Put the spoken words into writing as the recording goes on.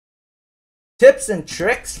tips and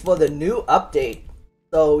tricks for the new update.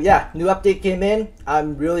 So yeah, new update came in.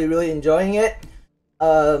 I'm really enjoying it.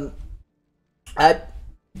 I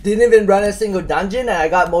didn't even run a single dungeon and I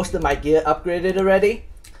got most of my gear upgraded already.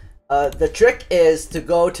 The trick is to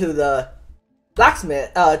go to the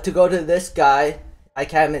blacksmith, to go to this guy. I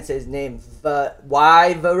can't even say his name.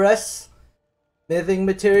 Wyverus smithing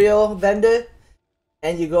material vendor.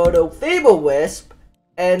 And you go to Fable Wisp,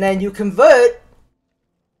 and then you convert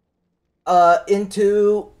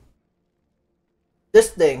into this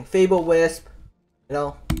thing, Fable Wisp. You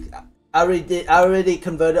know, I already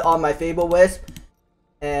converted all my Fable Wisp,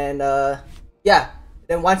 and yeah.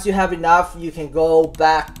 Then once you have enough, you can go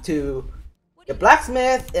back to your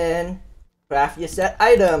blacksmith and craft your set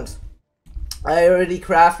items. I already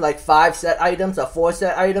craft like 5 set items or 4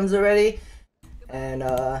 set items already, and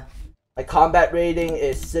my combat rating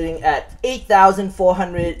is sitting at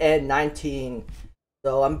 8,419.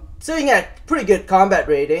 So I'm sitting at pretty good combat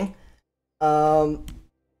rating. You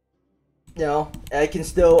know, I can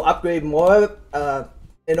still upgrade more.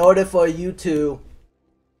 In order for you to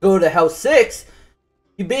go to Hell 6,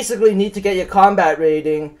 you basically need to get your combat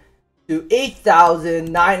rating to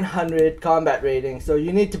 8,900 combat rating. So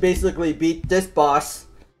you need to basically beat this boss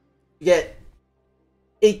to get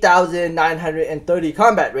 8,930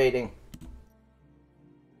 combat rating.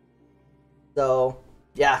 So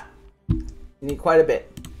yeah, you need quite a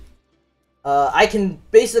bit. I can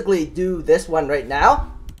basically do this one right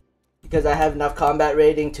now because I have enough combat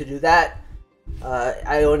rating to do that.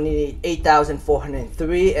 I only need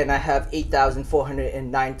 8,403 and I have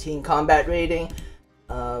 8,419 combat rating.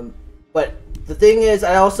 But the thing is,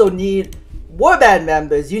 I also need warband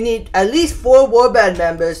members. You need at least 4 warband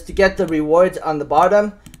members to get the rewards on the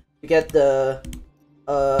bottom. To get the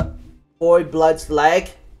Void Blood's leg,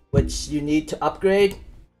 which you need to upgrade.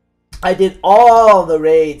 I did all the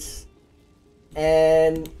raids,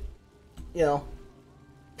 and you know,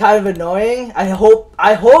 kind of annoying. I hope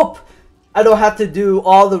I don't have to do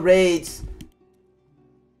all the raids.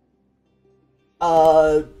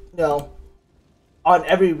 You know, on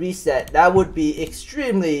every reset. That would be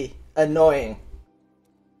extremely annoying.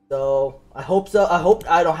 So I hope so. I hope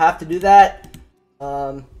I don't have to do that.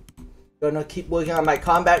 Gonna keep working on my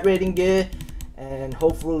combat rating gear, and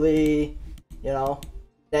hopefully, you know,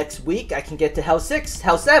 next week I can get to Hell 6,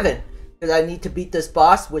 Hell 7, because I need to beat this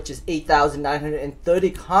boss, which is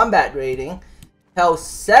 8,930 combat rating. Hell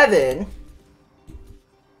 7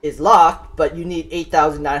 is locked, but you need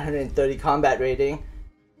 8,930 combat rating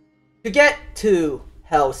to get to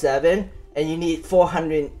Hell 7, and you need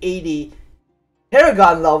 480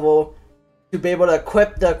 Paragon level to be able to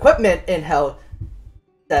equip the equipment in Hell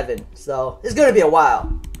 7. So it's gonna be a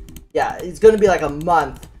while. Yeah, it's gonna be like a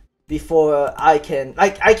month before I can,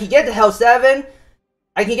 like, I can get to Hell 7,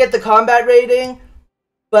 I can get the combat rating,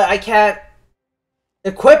 but I can't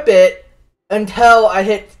equip it until I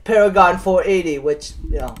hit Paragon 480, which,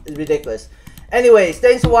 you know, is ridiculous. Anyways,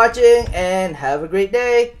 thanks for watching and have a great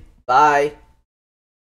day. Bye.